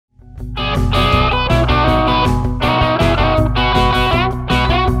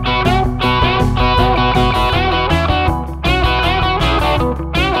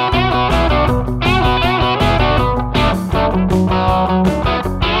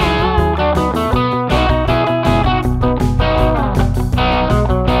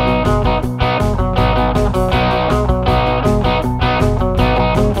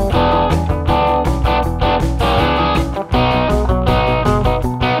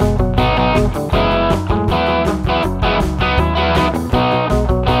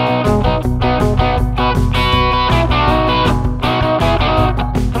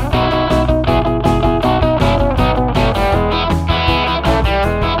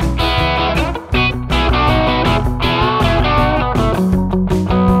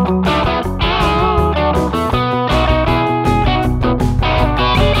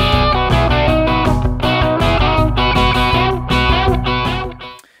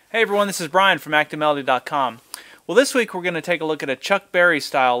Hey everyone, this is Brian from ActiveMelody.com. Well, this week we're going to take a look at a Chuck Berry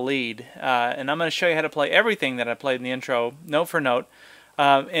style lead, and I'm going to show you how to play everything that I played in the intro, note for note.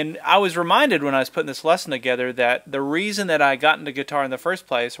 And I was reminded when I was putting this lesson together that the reason that I got into guitar in the first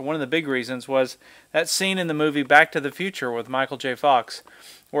place, or one of the big reasons, was that scene in the movie Back to the Future with Michael J. Fox,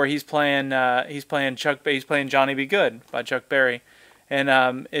 where he's playing Johnny Be Good by Chuck Berry.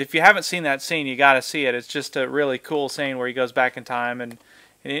 And if you haven't seen that scene, you got to see it. It's just a really cool scene where he goes back in time and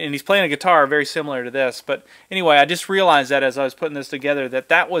he's playing a guitar very similar to this. But anyway, I just realized that as I was putting this together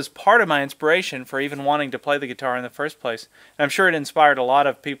that was part of my inspiration for even wanting to play the guitar in the first place. And I'm sure it inspired a lot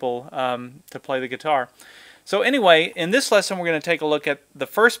of people to play the guitar. So anyway, in this lesson we're going to take a look at the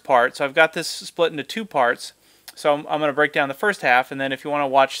first part. So I've got this split into two parts. So I'm going to break down the first half, and then if you want to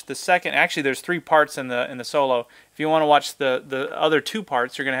watch the second, actually there's three parts in the solo. If you want to watch the other two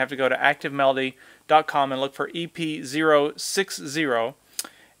parts, you're going to have to go to ActiveMelody.com and look for EP060.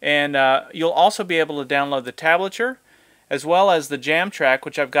 And you'll also be able to download the tablature as well as the jam track,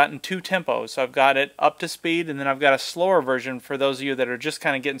 which I've got in two tempos. So I've got it up to speed, and then I've got a slower version for those of you that are just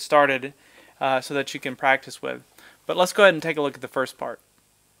kind of getting started so that you can practice with. But let's go ahead and take a look at the first part.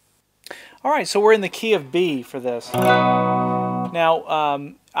 Alright, so we're in the key of B for this. Now,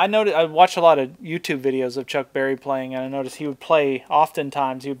 I watched a lot of YouTube videos of Chuck Berry playing, and I noticed he would play,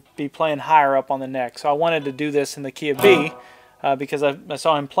 oftentimes, he would be playing higher up on the neck. So I wanted to do this in the key of B. Because I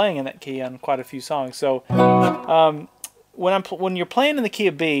saw him playing in that key on quite a few songs. So when you're playing in the key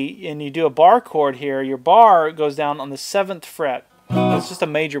of B and you do a bar chord here, your bar goes down on the 7th fret. It's just a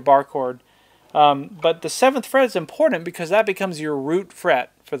major bar chord. But the 7th fret is important because that becomes your root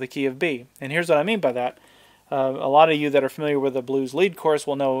fret for the key of B. And here's what I mean by that. A lot of you that are familiar with the blues lead course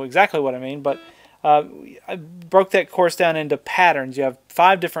will know exactly what I mean. But I broke that course down into patterns. You have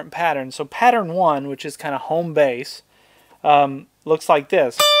 5 different patterns. So pattern 1, which is kind of home bass, looks like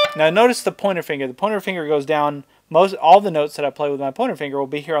this. Now notice the pointer finger. The pointer finger goes down. All the notes that I play with my pointer finger will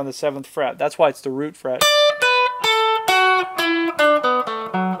be here on the 7th fret. That's why it's the root fret.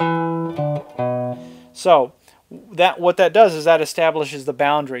 So what that does is that establishes the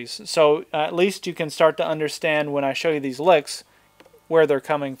boundaries. So at least you can start to understand when I show you these licks where they're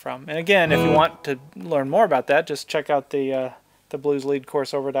coming from. And again, if you want to learn more about that, just check out the blues lead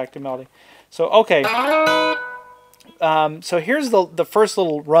course over at Active Melody. So okay. So here's the first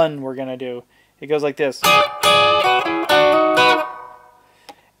little run we're going to do. It goes like this.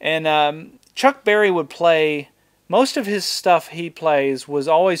 And Chuck Berry would play, most of his stuff he plays was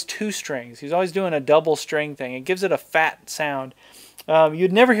always 2 strings. He's always doing a double string thing. It gives it a fat sound.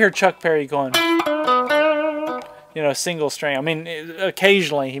 You'd never hear Chuck Berry going, single string. I mean,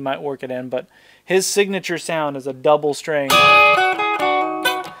 occasionally he might work it in, but his signature sound is a double string.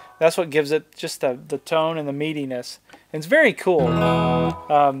 That's what gives it just the tone and the meatiness. And it's very cool.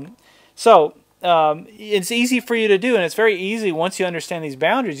 It's easy for you to do, and it's very easy once you understand these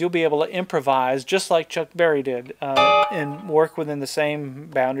boundaries. You'll be able to improvise just like Chuck Berry did and work within the same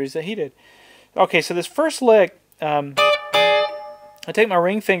boundaries that he did. Okay, so this first lick, I take my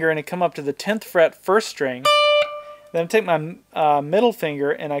ring finger and I come up to the 10th fret 1st string. Then I take my middle finger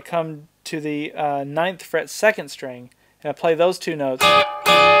and I come to the 9th fret 2nd string, and I play those 2 notes.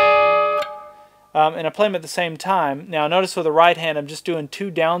 And I play them at the same time. Now notice with the right hand I'm just doing 2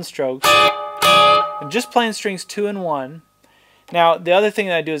 downstrokes. I'm just playing strings 2 and 1. Now the other thing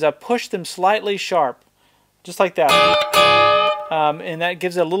that I do is I push them slightly sharp. Just like that. And that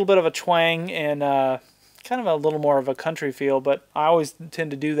gives it a little bit of a twang and kind of a little more of a country feel. But I always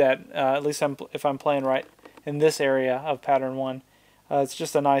tend to do that, at least if I'm playing right in this area of pattern 1. It's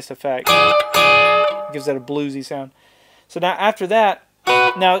just a nice effect. It gives it a bluesy sound. So now after that,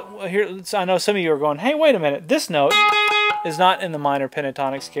 now, here, I know some of you are going, hey, wait a minute, this note is not in the minor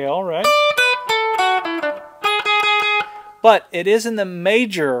pentatonic scale, right? But it is in the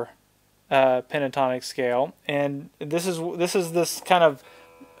major pentatonic scale, and this kind of,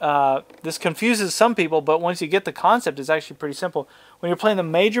 this confuses some people, but once you get the concept, it's actually pretty simple. When you're playing the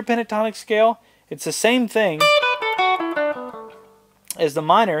major pentatonic scale, it's the same thing as the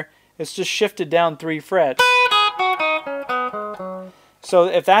minor, it's just shifted down 3 frets. So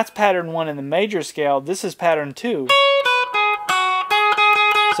if that's pattern 1 in the major scale, this is pattern 2.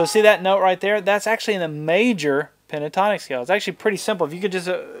 So see that note right there? That's actually in the major pentatonic scale. It's actually pretty simple. If you could just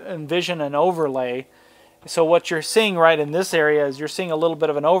envision an overlay. So what you're seeing right in this area is you're seeing a little bit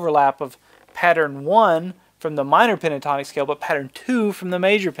of an overlap of pattern 1 from the minor pentatonic scale, but pattern 2 from the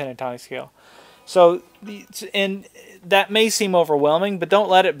major pentatonic scale. So, and that may seem overwhelming, but don't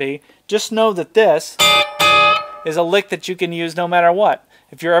let it be. Just know that this is a lick that you can use no matter what.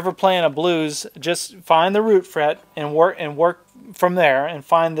 If you're ever playing a blues, just find the root fret and work from there and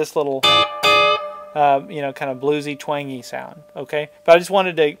find this little, you know, kind of bluesy, twangy sound. Okay, but I just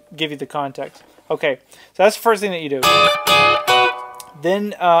wanted to give you the context. Okay, so that's the first thing that you do.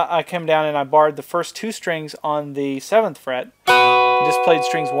 Then I came down and I barred the first 2 strings on the 7th fret. Just played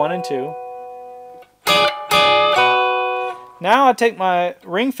strings 1 and 2. Now I take my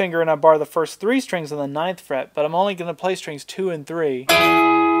ring finger and I bar the first 3 strings on the 9th fret, but I'm only going to play strings 2 and 3.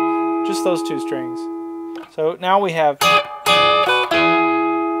 Just those 2 strings. So now we have...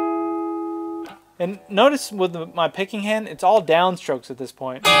 And notice with my picking hand, it's all downstrokes at this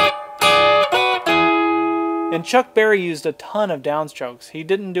point. And Chuck Berry used a ton of downstrokes. He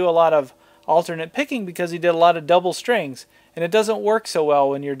didn't do a lot of alternate picking because he did a lot of double strings. And it doesn't work so well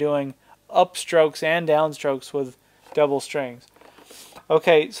when you're doing upstrokes and downstrokes with double strings.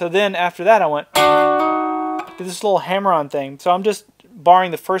 Okay, so then after that I went to this little hammer-on thing. So I'm just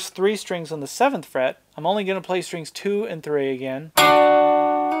barring the first 3 strings on the 7th fret. I'm only going to play strings 2 and 3 again.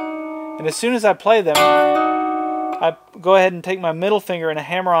 And as soon as I play them, I go ahead and take my middle finger and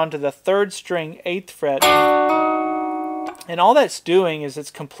hammer onto the 3rd string, 8th fret. And all that's doing is it's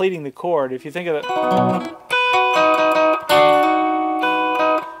completing the chord. If you think of it,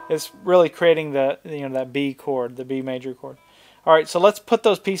 it's really creating the, you know, that B chord, the B major chord. All right, so let's put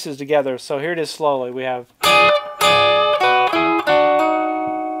those pieces together. So here it is slowly. We have...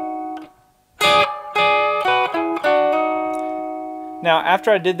 Now, after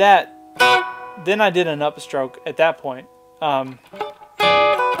I did that, then I did an upstroke at that point. And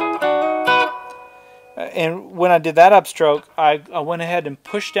when I did that upstroke, I went ahead and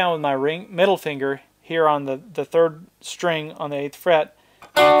pushed down with my middle finger here on the 3rd string on the 8th fret.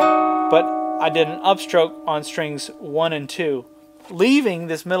 But I did an upstroke on strings 1 and 2, leaving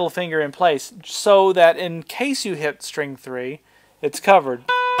this middle finger in place so that in case you hit string 3, it's covered.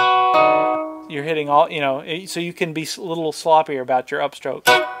 You're hitting all, you know, so you can be a little sloppier about your upstroke.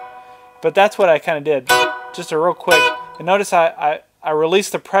 But that's what I kind of did, just a real quick. And notice I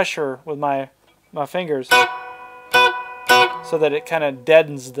released the pressure with my fingers so that it kind of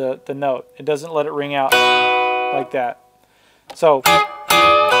deadens the note. It doesn't let it ring out like that. So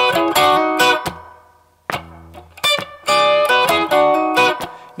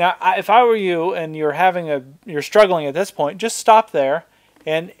now, if I were you and you're struggling at this point, just stop there.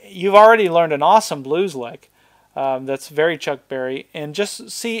 And you've already learned an awesome blues lick that's very Chuck Berry, and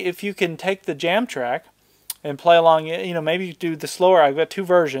just see if you can take the jam track and play along. You know, maybe you do the slower. I've got 2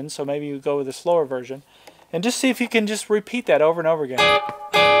 versions, so maybe you go with the slower version, and just see if you can just repeat that over and over again.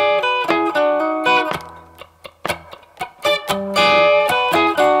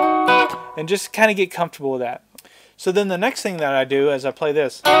 And just kind of get comfortable with that. So then the next thing that I do as I play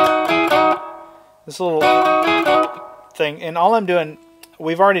this little thing, and all I'm doing,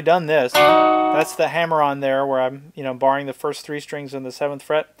 we've already done this. That's the hammer on there where I'm, you know, barring the first 3 strings on the 7th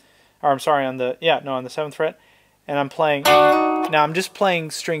fret. Or I'm sorry, on the 7th fret. And I'm playing, now I'm just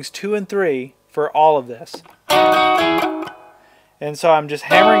playing strings 2 and 3 for all of this. And so I'm just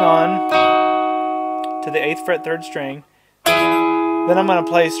hammering on to the 8th fret, 3rd string. Then I'm going to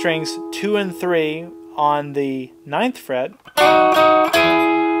play strings 2 and 3 on the 9th fret.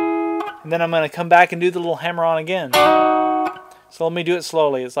 And then I'm going to come back and do the little hammer on again. So let me do it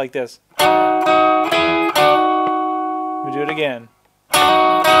slowly. It's like this. Let me do it again.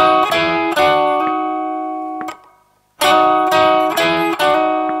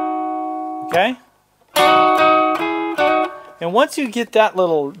 Okay? And once you get that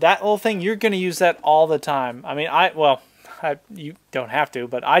little thing, you're going to use that all the time. I mean, you don't have to,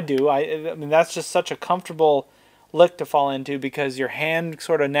 but I do. I mean, that's just such a comfortable lick to fall into because your hand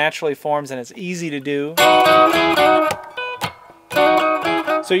sort of naturally forms and it's easy to do.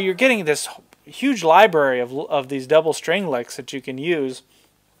 So you're getting this huge library of these double string licks that you can use,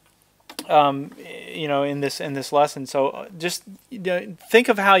 you know, in this lesson. So just, you know, think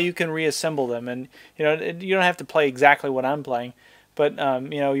of how you can reassemble them, and you know, you don't have to play exactly what I'm playing, but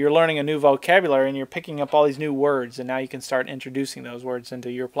you know, you're learning a new vocabulary and you're picking up all these new words, and now you can start introducing those words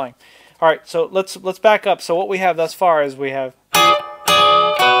into your playing. All right, so let's back up. So what we have thus far is we have.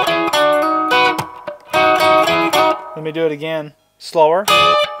 Let me do it again, slower.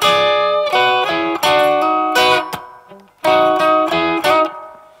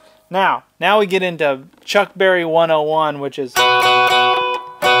 Now we get into Chuck Berry 101, which is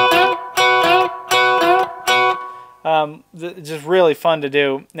just really fun to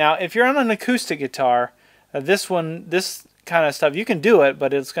do. Now, if you're on an acoustic guitar, this kind of stuff, you can do it,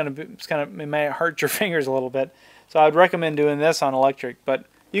 but it may hurt your fingers a little bit. So I'd recommend doing this on electric, but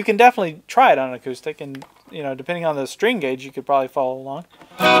you can definitely try it on acoustic, and you know, depending on the string gauge, you could probably follow along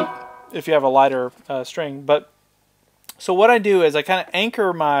if you have a lighter string. But So what I do is I kind of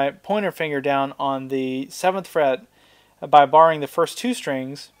anchor my pointer finger down on the 7th fret by barring the first 2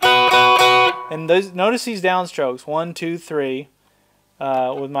 strings. And notice these downstrokes, 1, 2, 3,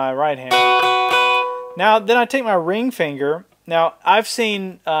 with my right hand. Now then I take my ring finger. Now I've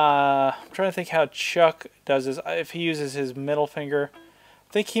seen, I'm trying to think how Chuck does this, if he uses his middle finger.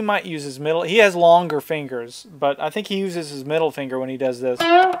 I think he might use his middle. He has longer fingers, but I think he uses his middle finger when he does this.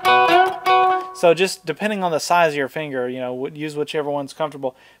 So just depending on the size of your finger, you know, use whichever one's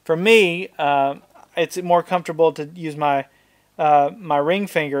comfortable. For me, it's more comfortable to use my my ring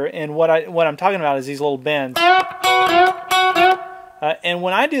finger, and what I'm talking about is these little bends. And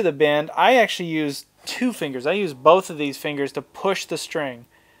when I do the bend, I actually use 2 fingers. I use both of these fingers to push the string.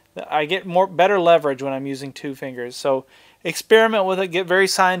 I get better leverage when I'm using 2 fingers. So experiment with it. Get very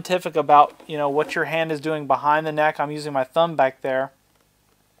scientific about, you know, what your hand is doing behind the neck. I'm using my thumb back there.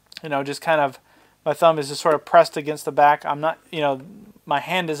 You know, just kind of, my thumb is just sort of pressed against the back. I'm not, you know, my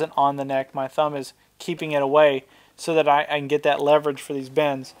hand isn't on the neck. My thumb is keeping it away so that I can get that leverage for these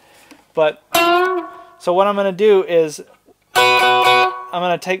bends. But so what I'm going to do is I'm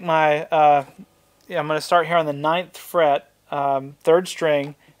going to take my I'm going to start here on the 9th fret, 3rd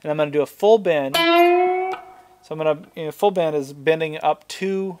string, and I'm going to do a full bend. So I'm going to, you know, full bend is bending up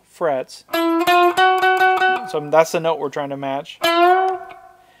 2 frets. So that's the note we're trying to match.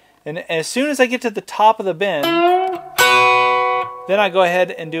 And as soon as I get to the top of the bend, then I go ahead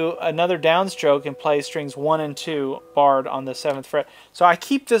and do another downstroke and play strings 1 and 2 barred on the 7th fret. So I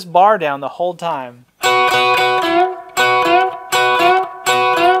keep this bar down the whole time.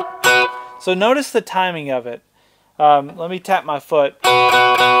 So notice the timing of it. Let me tap my foot.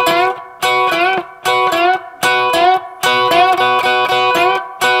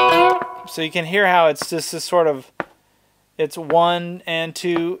 So you can hear how it's just this sort of, it's 1 and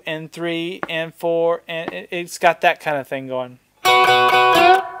 2 and 3 and 4, and it's got that kind of thing going.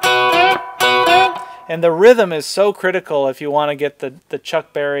 And the rhythm is so critical if you want to get the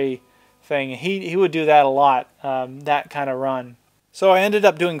Chuck Berry thing. He would do that a lot, that kind of run. So I ended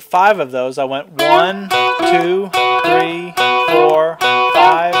up doing 5 of those. I went 1, 2, 3, 4,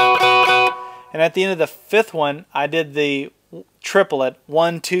 5. And at the end of the 5th one, I did the triplet,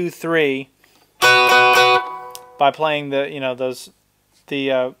 1, 2, 3, by playing the, you know, those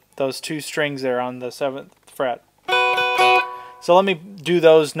 2 strings there on the 7th fret. So let me do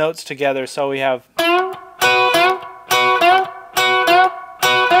those notes together. So we have,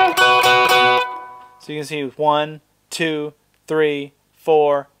 so you can see 1, 2, 3,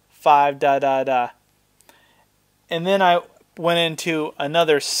 4, 5, da da da. And then I went into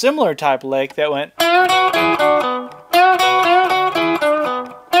another similar type lick that went.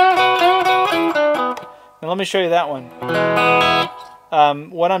 And let me show you that one.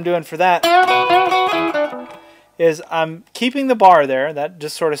 What I'm doing for that is I'm keeping the bar there. That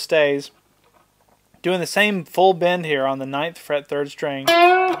just sort of stays. Doing the same full bend here on the 9th fret, 3rd string.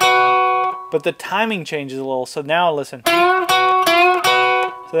 But the timing changes a little. So now listen.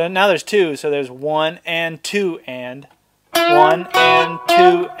 So then now there's 2. So there's 1 and 2 and 1 and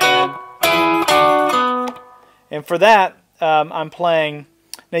 2 and. And for that, I'm playing.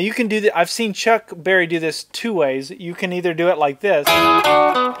 Now you can do that. I've seen Chuck Berry do this 2 ways. You can either do it like this,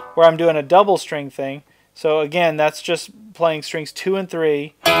 where I'm doing a double string thing. So again, that's just playing strings 2 and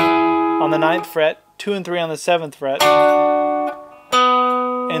 3 on the 9th fret, 2 and 3 on the 7th fret.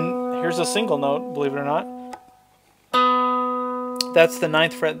 And here's a single note, believe it or not. That's the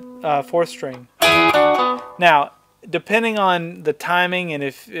 9th fret, 4th string. Now, depending on the timing and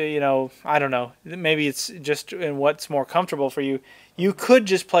if, you know, I don't know, maybe it's just in what's more comfortable for you, you could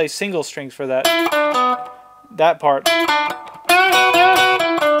just play single strings for that part.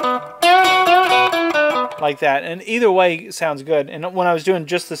 Like that. And either way sounds good. And when I was doing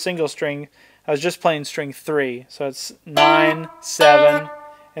just the single string, I was just playing string 3. So it's 9, 7,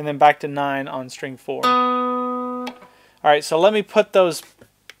 and then back to 9 on string 4. Alright, so let me put those,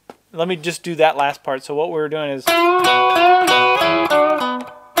 let me just do that last part. So what we were doing is,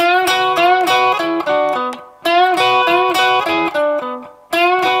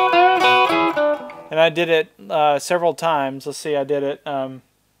 and I did it several times. Let's see, I did it, I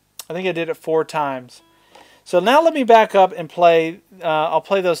think I did it 4 times. So now let me back up and play, I'll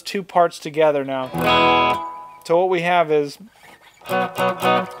play those 2 parts together now. So what we have is,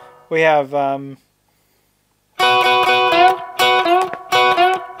 we have,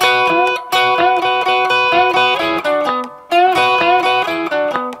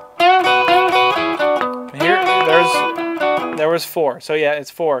 there was 4. So yeah, it's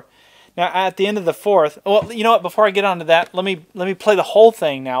 4. Now at the end of the 4th, well, you know what? Before I get onto that, let me play the whole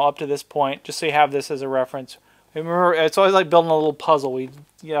thing now up to this point, just so you have this as a reference. Remember, it's always like building a little puzzle. I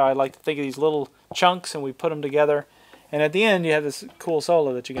like to think of these little chunks and we put them together. And at the end, you have this cool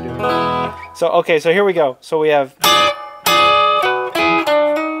solo that you can do. So, okay, so here we go. So we have...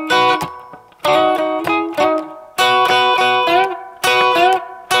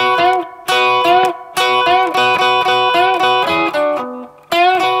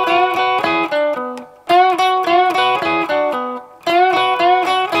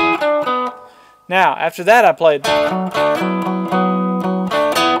 Now, after that, I played...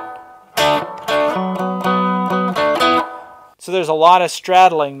 So there's a lot of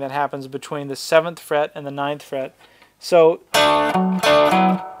straddling that happens between the 7th fret and the 9th fret. So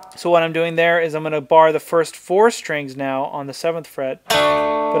what I'm doing there is I'm going to bar the first 4 strings now on the 7th fret,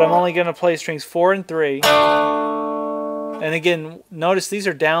 but I'm only going to play strings 4 and 3. And again, notice these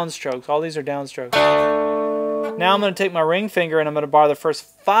are downstrokes. All these are downstrokes. Now I'm going to take my ring finger and I'm going to bar the first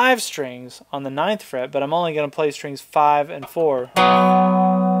 5 strings on the 9th fret, but I'm only going to play strings 5 and 4.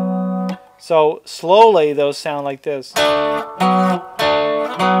 So slowly those sound like this. You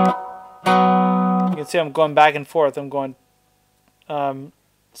can see I'm going back and forth. I'm going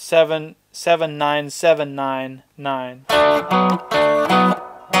 7, 7, 9, 7, 9, 9.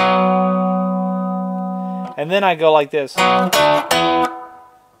 And then I go like this. And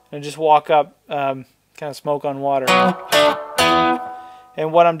just walk up, kind of smoke on water.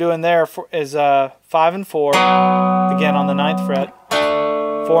 And what I'm doing there is 5 and 4, again on the 9th fret.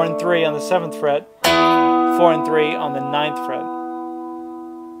 4 and 3 on the 7th fret, 4 and 3 on the 9th fret.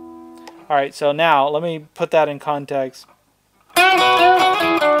 Alright, so now let me put that in context.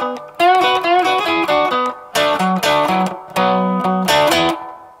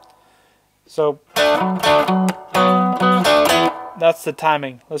 So that's the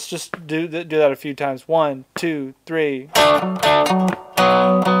timing. Let's just do that a few times. 1, 2, 3.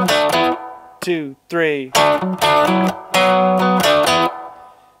 2, 3.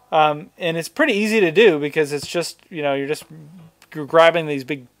 And it's pretty easy to do because it's just, you're grabbing these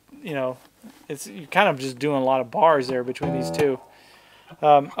big, you're kind of just doing a lot of bars there between these two.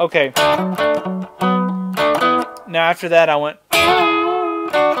 Okay. Now after that I went.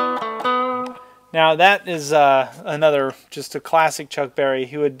 Now that is another, just a classic Chuck Berry.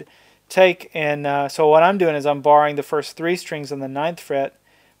 He would take and, so what I'm doing is I'm barring the first 3 strings on the 9th fret,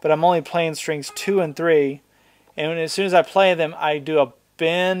 but I'm only playing strings 2 and 3. And as soon as I play them, I do a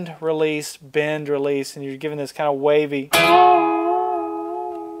bend, release, and you're given this kind of wavy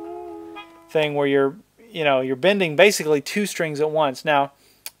thing where you're bending basically 2 strings at once. Now,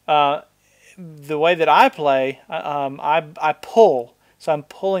 the way that I play, I pull, so I'm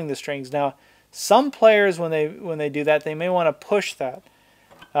pulling the strings. Now, some players when they do that, they may want to push that.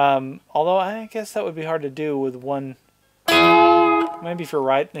 Although I guess that would be hard to do with one. Maybe if you're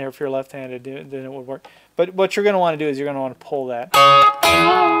right there, if you're left-handed, then it would work. But what you're going to want to do is you're going to want to pull that.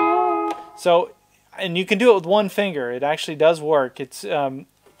 So, and you can do it with one finger. It actually does work. It's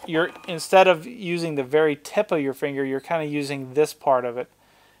instead of using the very tip of your finger, you're kind of using this part of it.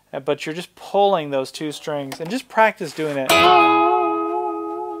 But you're just pulling those 2 strings, and just practice doing it.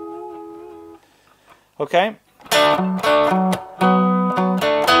 Okay.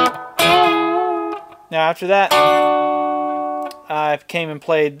 Now after that, I came and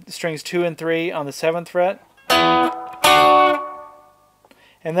played strings 2 and 3 on the 7th fret.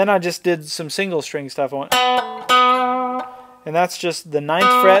 And then I just did some single string stuff. And that's just the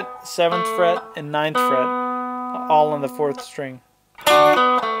 9th fret, 7th fret, and 9th fret, all on the 4th string.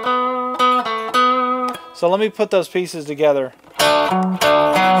 So let me put those pieces together.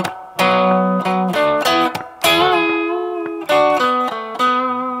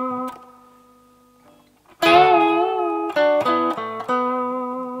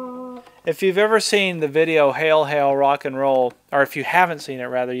 If you've ever seen the video Hail Hail Rock and Roll, or if you haven't seen it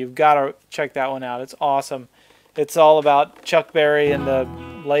rather, you've got to check that one out. It's awesome. It's all about Chuck Berry in the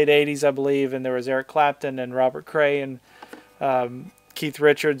late 80s, I believe, and there was Eric Clapton and Robert Cray and Keith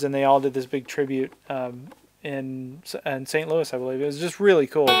Richards, and they all did this big tribute in St. Louis, I believe. It was just really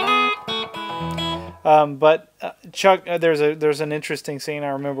cool. But Chuck, there's an interesting scene I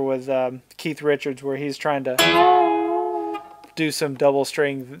remember with Keith Richards where he's trying to do some double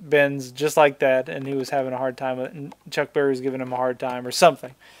string bends just like that, and he was having a hard time with it, and Chuck Berry was giving him a hard time or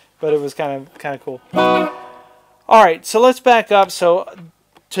something. But it was kind of cool. All right, so let's back up. So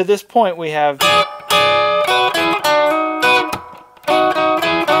to this point we have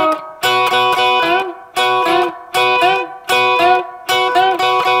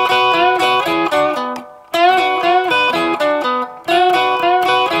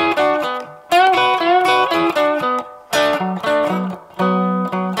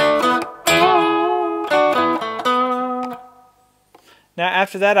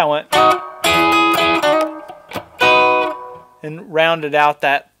after that I went and rounded out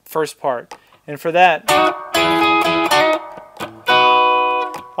that first part. And for that,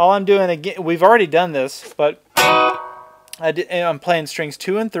 all I'm doing again, we've already done this, but I'm playing strings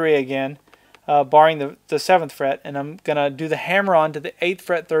 2 and 3 again, barring the 7th fret, and I'm going to do the hammer on to the 8th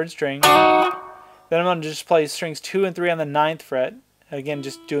fret 3rd string. Then I'm going to just play strings 2 and 3 on the 9th fret, again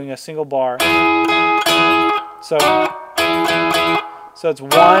just doing a single bar. So it's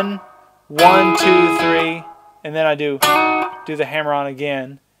 1, 1, 2, 3, and then I do the hammer on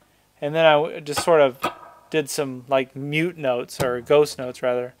again, and then I just sort of did some like mute notes, or ghost notes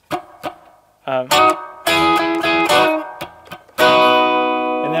rather. And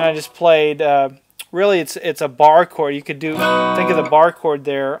then I just played, really it's a bar chord. You could think of the bar chord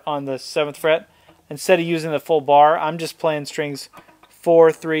there on the 7th fret. Instead of using the full bar, I'm just playing strings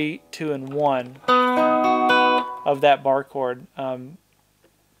 4, 3, 2, and 1 of that bar chord.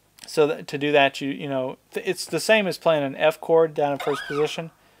 So to do that, you know, it's the same as playing an F chord down in first position,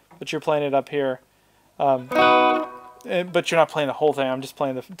 but you're playing it up here. But you're not playing the whole thing. I'm just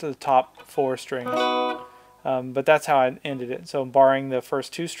playing the top 4 strings. But that's how I ended it. So I'm barring the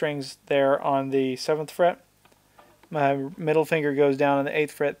first 2 strings there on the 7th fret. My middle finger goes down on the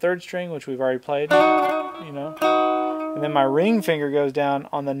 8th fret 3rd string, which we've already played, you know. And then my ring finger goes down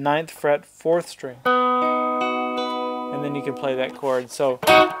on the 9th fret 4th string. And then you can play that chord. So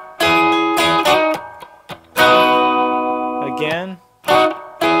again.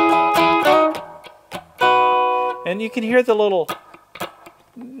 And you can hear the little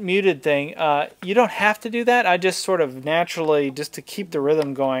muted thing. You don't have to do that. I just sort of naturally, just to keep the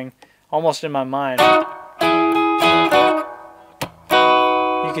rhythm going, almost in my mind.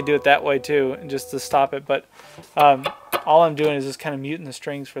 You could do it that way too, just to stop it. But all I'm doing is just kind of muting the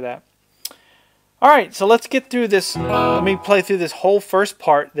strings for that. Alright, so let's get through this. Let me play through this whole first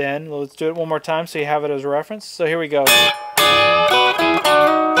part then. Let's do it one more time so you have it as a reference. So here we go.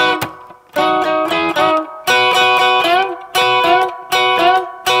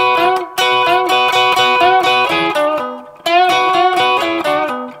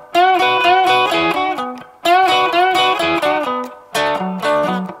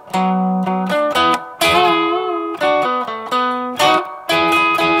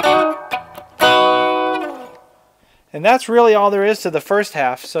 And that's really all there is to the first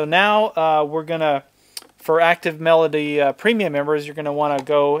half. So now we're going to, for Active Melody Premium members, you're going to want to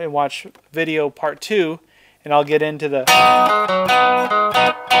go and watch video part 2, and I'll get into the,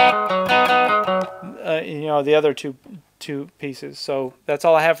 you know, the other two pieces. So that's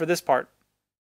all I have for this part.